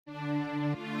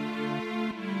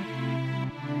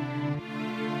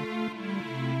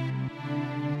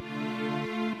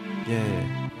Yeah.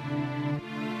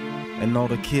 And all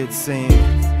the kids sing.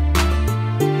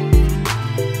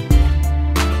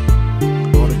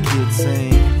 All the kids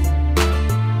sing.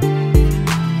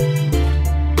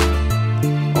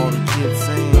 All the kids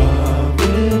sing.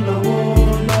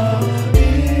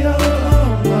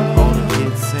 All the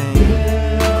kids sing.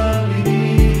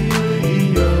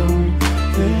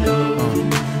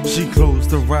 She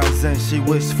closed her eyes and she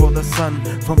wished for the sun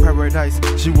from paradise.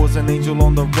 She was an angel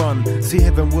on the run. See,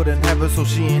 heaven wouldn't have her, so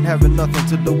she ain't having nothing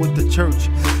to do with the church.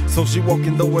 So she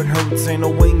walking though it hurts, ain't no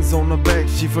wings on her back.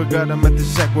 She forgot him at the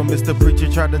shack when Mr.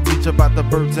 Preacher tried to teach about the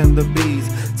birds and the bees,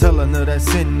 telling her that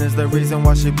sin is the reason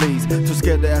why she bleeds. Too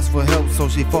scared to ask for help, so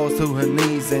she falls to her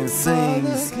knees and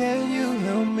sings. Father, can you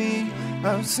help me?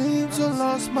 I seem to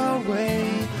lost my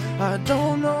way. I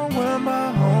don't know where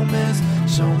my home is.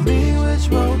 Show me which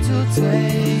road to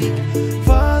take.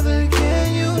 Father,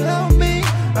 can you help me?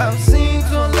 I seem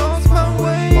to lost my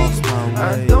way.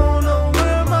 I don't know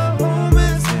where my home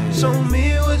is. Show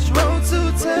me which road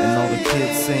to take. And all the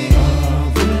kids sing. All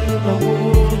the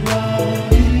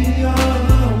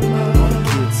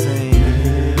kids sing.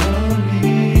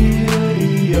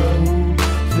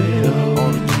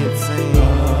 All the kids sing.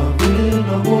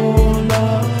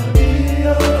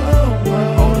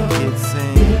 All the kids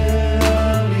sing.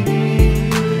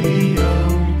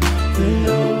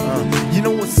 You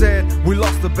know what's sad? We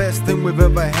lost the best thing we've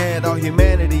ever had. Our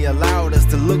humanity allowed us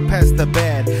to look past the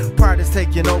bad. Pride is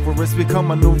taking over, it's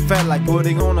become a new fad. Like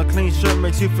putting on a clean shirt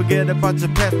makes you forget about your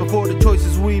past before the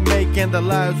choices we make and the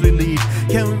lives we lead.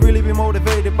 Can we really be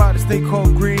motivated by this thing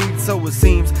called greed? So it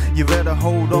seems you better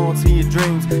hold on to your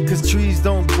dreams, cause trees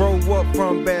don't grow up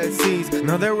from bad seeds.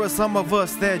 Now there are some of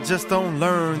us that just don't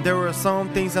learn. There are some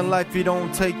things in life you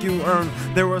don't take, you earn.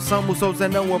 There are some who souls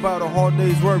that know about a hard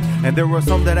day's work, and there are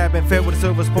some that have been fed with a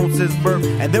silver spoon since birth.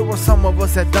 And there are some of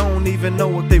us that don't even know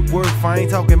what they worth. I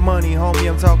ain't talking money, homie,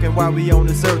 I'm talking why we on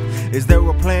this earth. Is there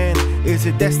a plan? Is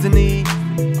it destiny?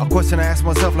 A question I ask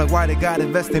myself, like why did God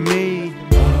invest in me?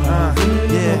 Yeah.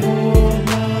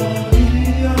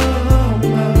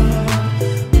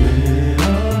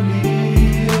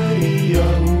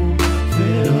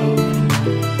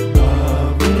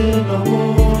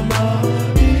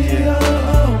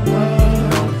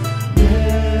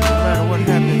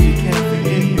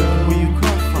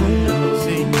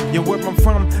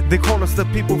 They call us the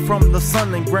people from the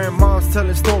sun, and grandmas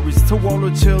telling stories to all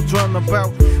the children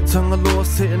about tongue the Lord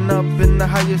sitting up in the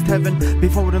highest heaven.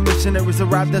 Before the missionaries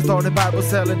arrived, that started Bible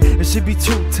selling. It should be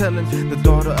truth telling, the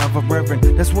daughter of a reverend.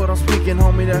 That's what I'm speaking,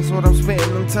 homie, that's what I'm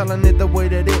spitting. I'm telling it the way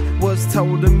that it was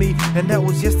told to me, and that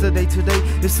was yesterday. Today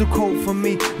it's too cold for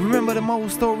me. Remember them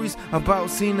old stories about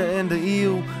Cena and the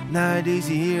eel? Nowadays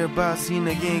you hear about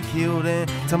Cena getting killed,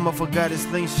 and Tama forgot his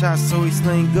slingshot, so he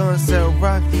sling guns, sell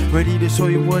rock, ready to show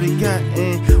you what he got.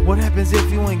 And what happens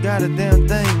if you ain't got a damn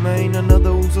thing, man? Another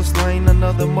Uzo slain,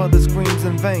 another mother screams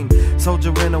in vain.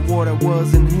 Soldier in a war that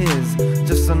wasn't his,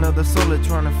 just another soldier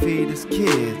trying to feed his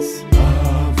kids.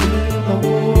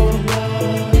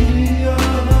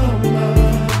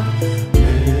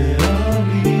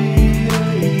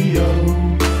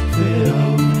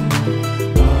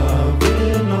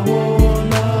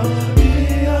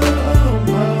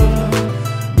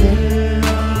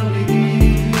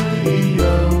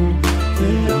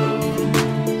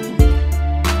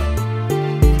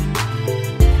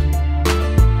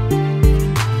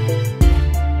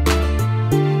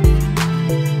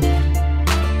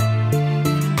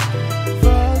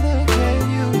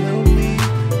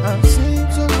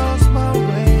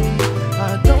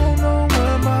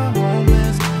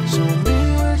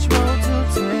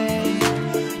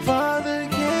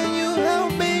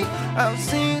 I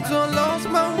seem to lost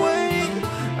my way.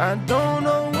 I don't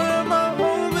know where my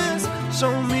home is.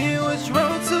 Show me which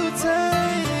road to take.